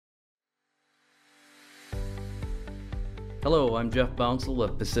Hello, I'm Jeff Bouncel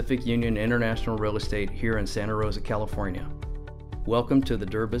of Pacific Union International Real Estate here in Santa Rosa, California. Welcome to the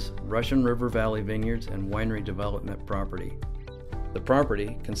Durbus Russian River Valley Vineyards and Winery Development property. The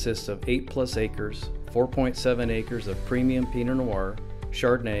property consists of 8+ acres, 4.7 acres of premium Pinot Noir,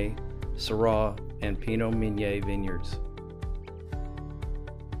 Chardonnay, Syrah, and Pinot Meunier vineyards.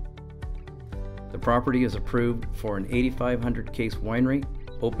 The property is approved for an 8,500 case winery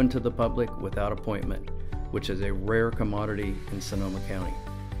open to the public without appointment, which is a rare commodity in Sonoma County.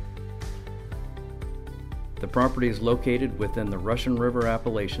 The property is located within the Russian River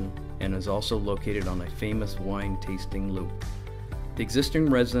appellation and is also located on a famous wine tasting loop. The existing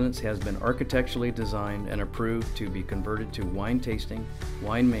residence has been architecturally designed and approved to be converted to wine tasting,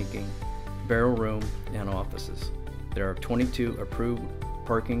 winemaking, barrel room, and offices. There are 22 approved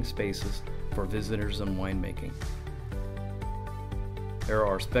parking spaces for visitors and winemaking. There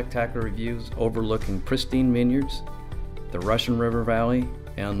are spectacular views overlooking pristine vineyards, the Russian River Valley,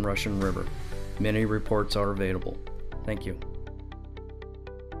 and Russian River. Many reports are available. Thank you.